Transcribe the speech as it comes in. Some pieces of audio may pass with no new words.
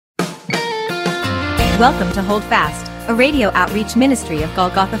Welcome to Hold Fast, a radio outreach ministry of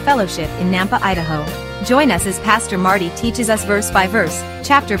Golgotha Fellowship in Nampa, Idaho. Join us as Pastor Marty teaches us verse by verse,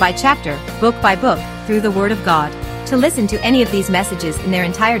 chapter by chapter, book by book, through the Word of God. To listen to any of these messages in their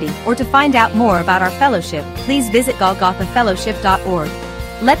entirety or to find out more about our fellowship, please visit golgothafellowship.org.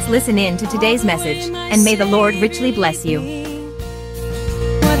 Let's listen in to today's message, and may the Lord richly bless you.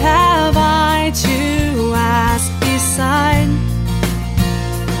 What have I to ask beside?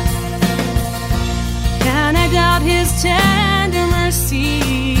 Can I doubt His tender mercy,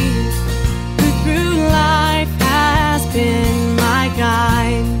 who through life has been my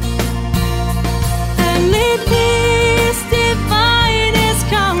guide? And may peace divine His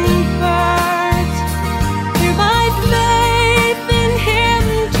comfort, through my faith in Him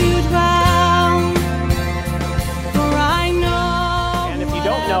to dwell. For I know. And if you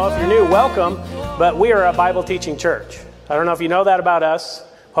don't know, if you're new, welcome. But we are a Bible teaching church. I don't know if you know that about us.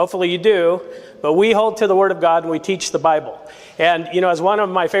 Hopefully you do. But we hold to the Word of God and we teach the Bible. And, you know, as one of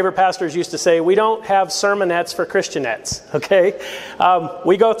my favorite pastors used to say, we don't have sermonettes for Christianettes, okay?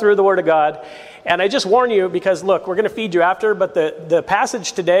 We go through the Word of God. And I just warn you because, look, we're going to feed you after, but the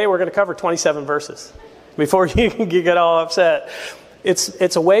passage today, we're going to cover 27 verses before you get all upset.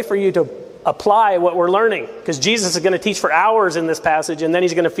 It's a way for you to apply what we're learning, because Jesus is going to teach for hours in this passage, and then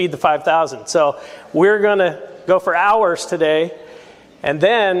He's going to feed the 5,000. So we're going to go for hours today. And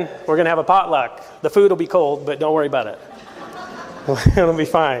then we're going to have a potluck. The food will be cold, but don't worry about it. It'll be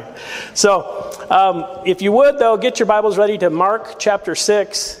fine. So if you would, though, get your Bibles ready to Mark chapter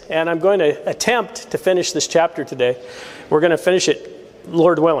 6. And I'm going to attempt to finish this chapter today. We're going to finish it,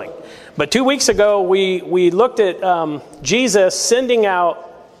 Lord willing. But 2 weeks ago, we looked at Jesus sending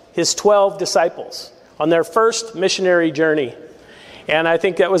out His 12 disciples on their first missionary journey. And I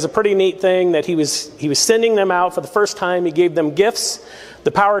think that was a pretty neat thing that he was sending them out for the first time. He gave them gifts,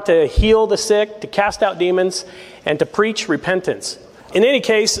 the power to heal the sick, to cast out demons, and to preach repentance. In any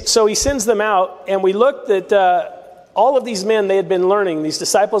case, so He sends them out, and we looked at all of these men. They had been learning, these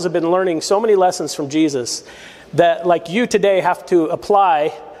disciples had been learning so many lessons from Jesus that, like you today, have to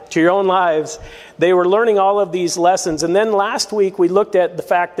apply to your own lives. They were learning all of these lessons. And then last week, we looked at the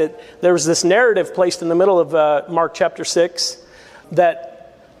fact that there was this narrative placed in the middle of Mark chapter 6,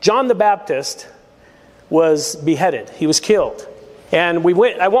 that John the Baptist was beheaded. He was killed. And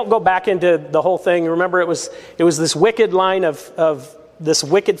I won't go back into the whole thing. Remember, it was this wicked line of this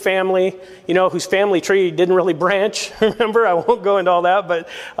wicked family, you know, whose family tree didn't really branch. Remember, I won't go into all that, but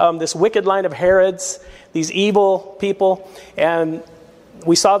this wicked line of Herods, these evil people. And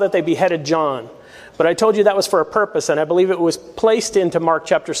we saw that they beheaded John. But I told you that was for a purpose, and I believe it was placed into Mark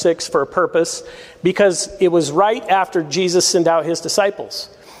chapter 6 for a purpose because it was right after Jesus sent out His disciples.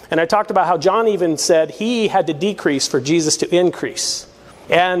 And I talked about how John even said he had to decrease for Jesus to increase.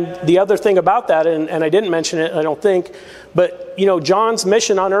 And the other thing about that, and I didn't mention it, I don't think, but, you know, John's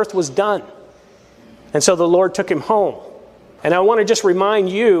mission on earth was done. And so the Lord took him home. And I want to just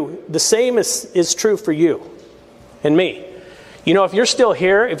remind you, the same is true for you and me. You know, if you're still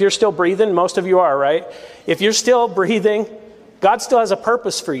here, if you're still breathing, most of you are, right? If you're still breathing, God still has a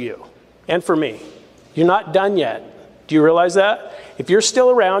purpose for you and for me. You're not done yet. Do you realize that? If you're still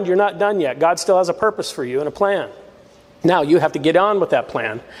around, you're not done yet. God still has a purpose for you and a plan. Now, you have to get on with that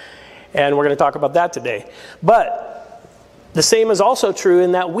plan, and we're going to talk about that today. But the same is also true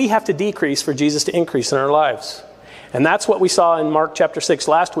in that we have to decrease for Jesus to increase in our lives. And that's what we saw in Mark chapter 6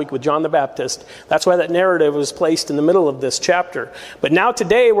 last week with John the Baptist. That's why that narrative was placed in the middle of this chapter. But now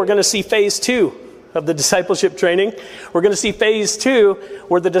today we're going to see phase 2 of the discipleship training. We're going to see phase 2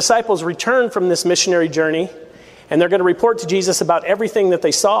 where the disciples return from this missionary journey, and they're going to report to Jesus about everything that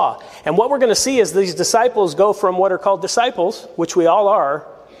they saw. And what we're going to see is these disciples go from what are called disciples, which we all are,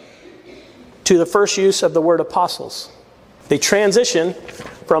 to the first use of the word apostles. They transition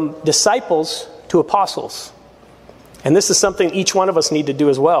from disciples to apostles. And this is something each one of us need to do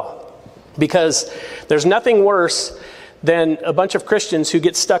as well. Because there's nothing worse than a bunch of Christians who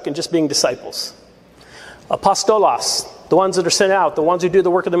get stuck in just being disciples. Apostolos, the ones that are sent out, the ones who do the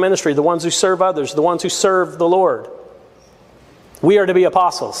work of the ministry, the ones who serve others, the ones who serve the Lord. We are to be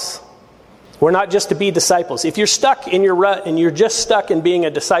apostles. We're not just to be disciples. If you're stuck in your rut and you're just stuck in being a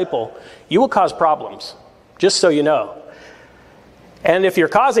disciple, you will cause problems, just so you know. And if you're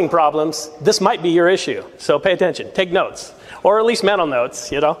causing problems, this might be your issue. So pay attention. Take notes. Or at least mental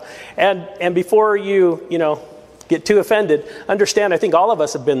notes, you know. And before you get too offended, understand I think all of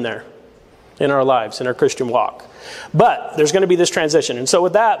us have been there in our lives, in our Christian walk. But there's going to be this transition. And so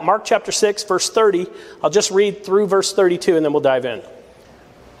with that, Mark chapter 6, verse 30, I'll just read through verse 32 and then we'll dive in.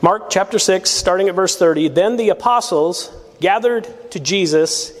 Mark chapter 6, starting at verse 30, "Then the apostles gathered to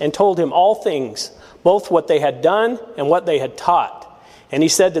Jesus and told him all things, both what they had done and what they had taught. And he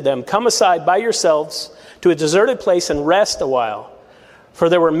said to them, "Come aside by yourselves to a deserted place and rest a while." For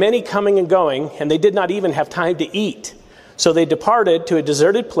there were many coming and going, and they did not even have time to eat. So they departed to a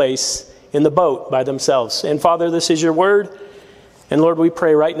deserted place in the boat by themselves. And Father, this is your word. And Lord, we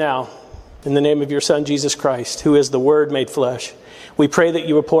pray right now in the name of your Son, Jesus Christ, who is the Word made flesh. We pray that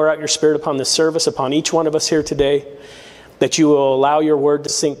you will pour out your Spirit upon this service, upon each one of us here today, that you will allow your word to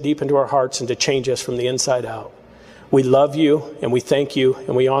sink deep into our hearts and to change us from the inside out. We love you, and we thank you,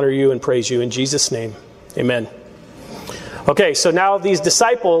 and we honor you and praise you in Jesus' name. Amen. Okay, so now these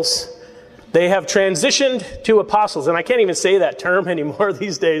disciples, they have transitioned to apostles. And I can't even say that term anymore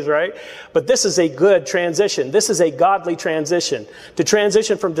these days, right? But this is a good transition. This is a godly transition, to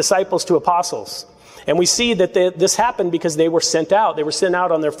transition from disciples to apostles. And we see that this happened because they were sent out. They were sent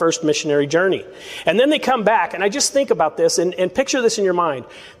out on their first missionary journey. And then they come back, and I just think about this, and picture this in your mind.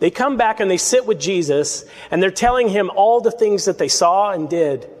 They come back and they sit with Jesus, and they're telling him all the things that they saw and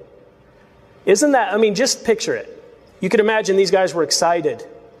did. Isn't that, I mean, just picture it. You could imagine these guys were excited.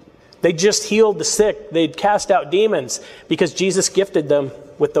 They just healed the sick. They'd cast out demons because Jesus gifted them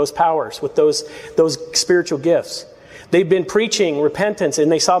with those powers, with those spiritual gifts. They've been preaching repentance,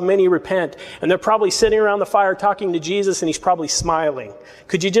 and they saw many repent. And they're probably sitting around the fire talking to Jesus, and he's probably smiling.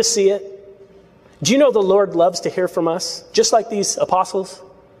 Could you just see it? Do you know the Lord loves to hear from us? Just like these apostles,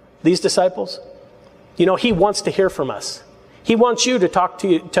 these disciples. You know, he wants to hear from us. He wants you to talk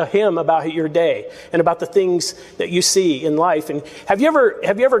to him about your day and about the things that you see in life. And have you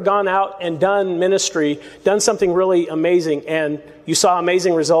ever gone out and done ministry, done something really amazing, and you saw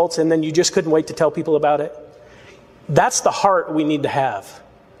amazing results, and then you just couldn't wait to tell people about it? That's the heart we need to have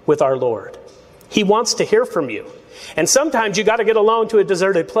with our Lord. He wants to hear from you. And sometimes you got to get alone to a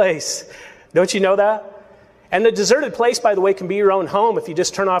deserted place. Don't you know that? And the deserted place, by the way, can be your own home if you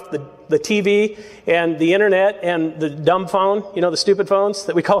just turn off the TV and the internet and the dumb phone, you know, the stupid phones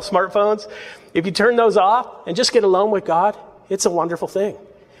that we call smartphones. If you turn those off and just get alone with God, it's a wonderful thing.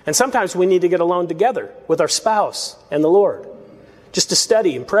 And sometimes we need to get alone together with our spouse and the Lord, just to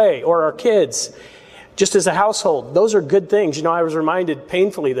study and pray, or our kids, just as a household. Those are good things. You know, I was reminded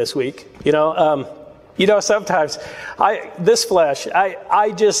painfully this week, sometimes this flesh,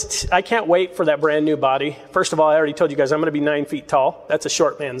 I can't wait for that brand new body. First of all, I already told you guys I'm going to be 9 feet tall. That's a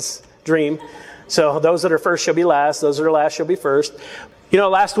short man's dream. So those that are first shall be last. Those that are last shall be first. You know,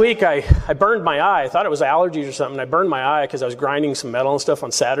 last week I burned my eye. I thought it was allergies or something. I burned my eye because I was grinding some metal and stuff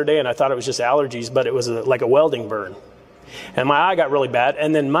on Saturday, and I thought it was just allergies, but it was like a welding burn. And my eye got really bad.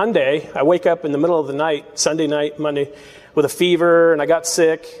 And then Monday, I wake up in the middle of the night, Sunday night, Monday, with a fever, and I got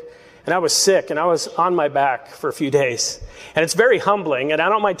sick. And I was sick, and I was on my back for a few days. And it's very humbling, and I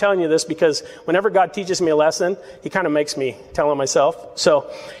don't mind telling you this because whenever God teaches me a lesson, he kind of makes me tell it myself.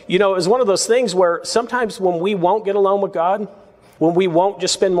 So, you know, it was one of those things where sometimes when we won't get alone with God, when we won't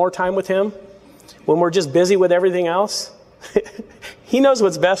just spend more time with him, when we're just busy with everything else, he knows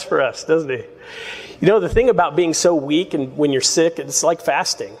what's best for us, doesn't he? You know, the thing about being so weak and when you're sick, it's like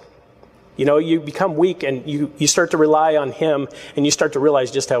fasting. You know, you become weak and you start to rely on him, and you start to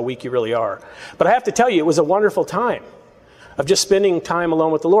realize just how weak you really are. But I have to tell you, it was a wonderful time of just spending time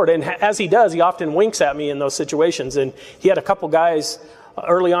alone with the Lord. And as he does, he often winks at me in those situations. And he had a couple guys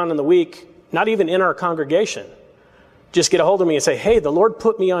early on in the week, not even in our congregation, just get a hold of me and say, "Hey, the Lord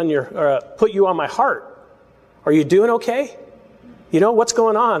put you on my heart. Are you doing okay? You know, what's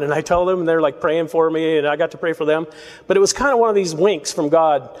going on?" And I told them, and they're like praying for me, and I got to pray for them. But it was kind of one of these winks from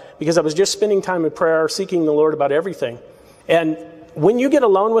God because I was just spending time in prayer, seeking the Lord about everything. And when you get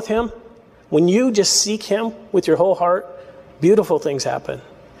alone with him, when you just seek him with your whole heart, beautiful things happen.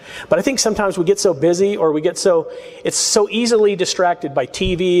 But I think sometimes we get so busy, or it's so easily distracted by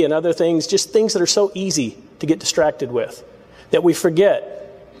TV and other things, just things that are so easy to get distracted with, that we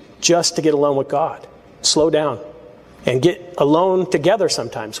forget just to get alone with God. Slow down. And get alone together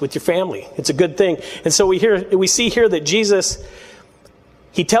sometimes with your family. It's a good thing. And so we see here that Jesus,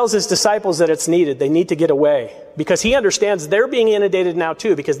 he tells his disciples that it's needed. They need to get away because he understands they're being inundated now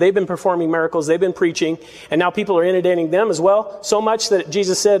too, because they've been performing miracles, they've been preaching, and now people are inundating them as well. So much that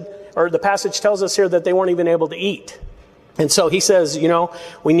Jesus said, or the passage tells us here, that they weren't even able to eat. And so he says, you know,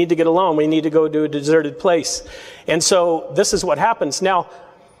 we need to get alone. We need to go to a deserted place. And so this is what happens. Now,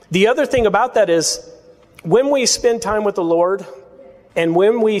 the other thing about that is, when we spend time with the Lord and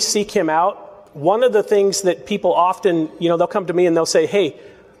when we seek him out, one of the things that people often, you know, they'll come to me and they'll say, "Hey,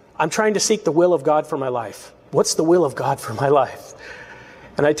 I'm trying to seek the will of God for my life. What's the will of God for my life?"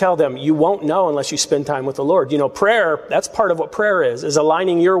 And I tell them, you won't know unless you spend time with the Lord. You know, prayer, that's part of what prayer is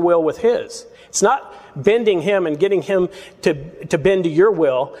aligning your will with his. It's not bending him and getting him to bend to your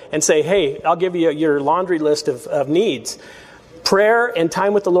will and say, hey, I'll give you your laundry list of needs. Prayer and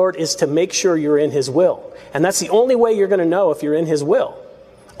time with the Lord is to make sure you're in his will. And that's the only way you're going to know if you're in his will.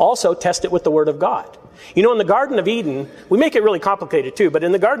 Also, test it with the Word of God. You know, in the Garden of Eden, we make it really complicated too, but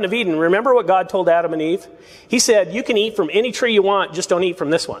in the Garden of Eden, remember what God told Adam and Eve? He said, you can eat from any tree you want, just don't eat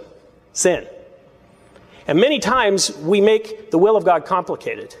from this one. Sin. And many times, we make the will of God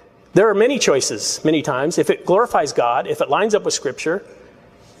complicated. There are many choices, many times, if it glorifies God, if it lines up with Scripture,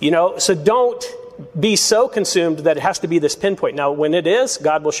 so don't be so consumed that it has to be this pinpoint. Now, when it is,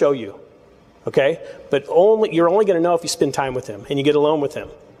 God will show you. Okay? But you're only going to know if you spend time with him and you get alone with him.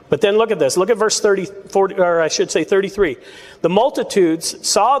 But then look at this. Look at verse 33. The multitudes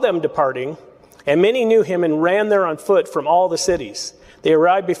saw them departing, and many knew him and ran there on foot from all the cities. They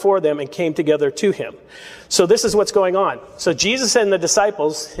arrived before them and came together to him. So this is what's going on. So Jesus and the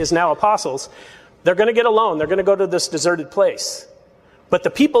disciples, his now apostles, they're going to get alone. They're going to go to this deserted place. But the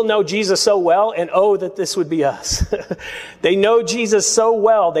people know Jesus so well, and that this would be us. They know Jesus so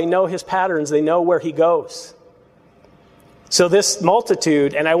well. They know his patterns. They know where he goes. So this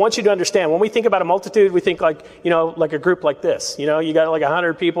multitude, and I want you to understand, when we think about a multitude, we think like a group like this. You got like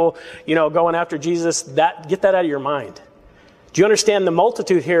 100 people, going after Jesus. Get that out of your mind. Do you understand the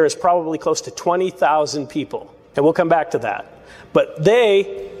multitude here is probably close to 20,000 people? And we'll come back to that. But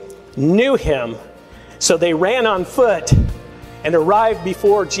they knew him, so they ran on foot and arrived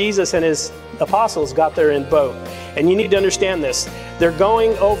before Jesus and his apostles got there in boat. And you need to understand this. They're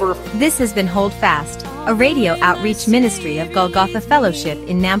going over... This has been Hold Fast, a radio outreach ministry of Golgotha Fellowship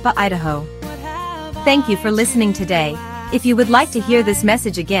in Nampa, Idaho. Thank you for listening today. If you would like to hear this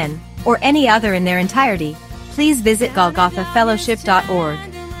message again, or any other in their entirety, please visit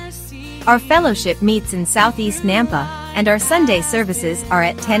golgothafellowship.org. Our fellowship meets in Southeast Nampa, and our Sunday services are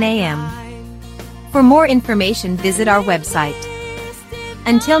at 10 a.m. For more information, visit our website.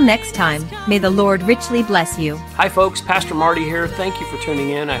 Until next time, may the Lord richly bless you. Hi folks, Pastor Marty here. Thank you for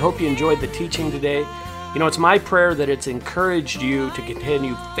tuning in. I hope you enjoyed the teaching today. It's my prayer that it's encouraged you to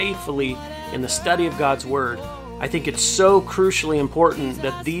continue faithfully in the study of God's Word. I think it's so crucially important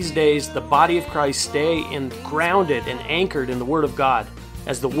that these days the body of Christ stay grounded and anchored in the Word of God,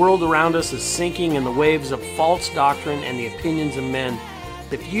 as the world around us is sinking in the waves of false doctrine and the opinions of men.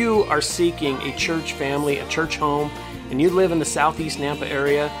 If you are seeking a church family, a church home, and you live in the Southeast Nampa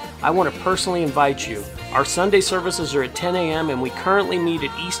area, I want to personally invite you. Our Sunday services are at 10 a.m. and we currently meet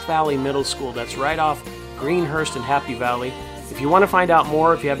at East Valley Middle School. That's right off Greenhurst and Happy Valley. If you want to find out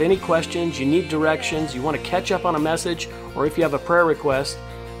more, if you have any questions, you need directions, you want to catch up on a message, or if you have a prayer request,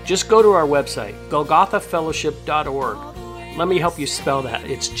 just go to our website, golgothafellowship.org. Let me help you spell that.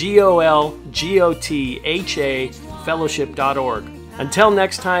 It's GOLGOTHA fellowship.org. Until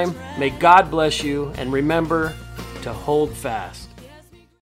next time, may God bless you, and remember to hold fast.